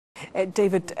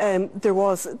David,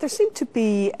 there seemed to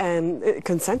be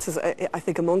consensus, I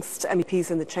think, amongst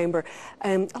MEPs in the Chamber,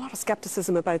 a lot of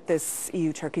scepticism about this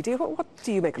EU-Turkey deal. What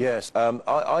do you make of it? Yes,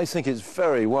 I think it's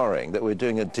very worrying that we're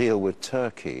doing a deal with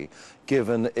Turkey,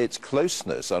 given its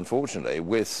closeness, unfortunately,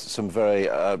 with some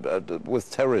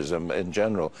with terrorism in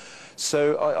general.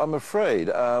 So I'm afraid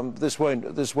this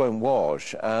won't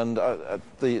wash. And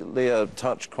Leah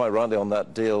touched quite rightly on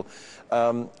that deal.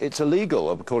 It's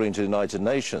illegal, according to the United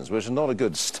Nations, which is not a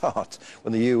good start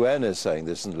when the UN is saying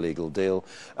this is an illegal deal.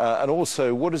 And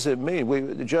also, what does it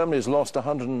mean? Germany has lost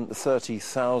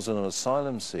 130,000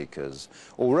 asylum seekers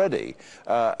already.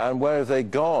 And where have they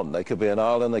gone? They could be in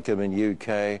Ireland, they could be in the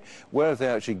UK. Where have they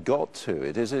actually got to?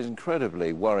 It is an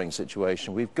incredibly worrying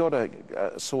situation. We've got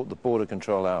to sort the border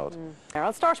control out.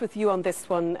 I'll start with you on this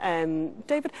one,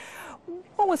 David.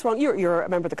 What was wrong? You're a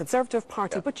member of the Conservative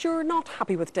Party, but you're not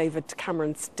happy with David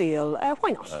Cameron's deal.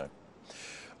 Why not? No.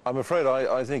 I'm afraid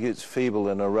I think it's feeble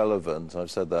and irrelevant.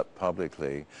 I've said that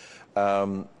publicly.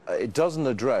 It doesn't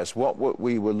address what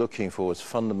we were looking for as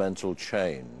fundamental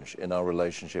change in our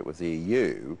relationship with the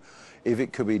EU. If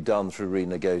it could be done through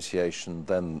renegotiation,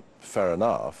 then fair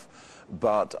enough.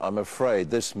 But I'm afraid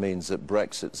this means that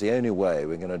Brexit's the only way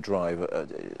we're going to drive,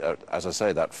 as I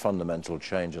say, that fundamental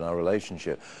change in our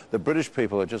relationship. The British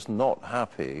people are just not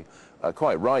happy,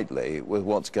 quite rightly, with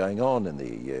what's going on in the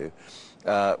EU.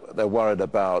 They're worried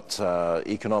about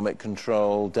economic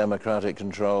control, democratic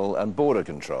control, and border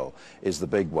control is the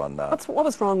big one now. What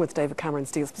was wrong with David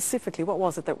Cameron's deal specifically? What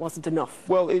was it that wasn't enough?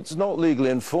 Well, it's not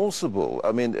legally enforceable.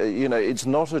 I mean, it's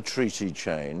not a treaty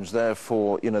change.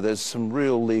 Therefore, there's some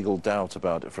real legal doubt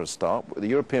about it for a start. The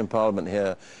European Parliament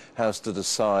here has to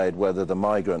decide whether the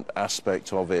migrant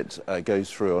aspect of it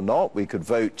goes through or not. We could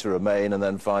vote to remain and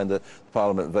then find that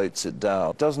Parliament votes it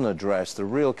down. It doesn't address the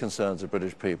real concerns the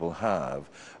British people have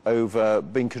over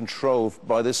being controlled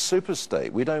by this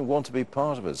superstate. We don't want to be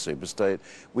part of a superstate.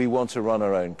 We want to run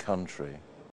our own country.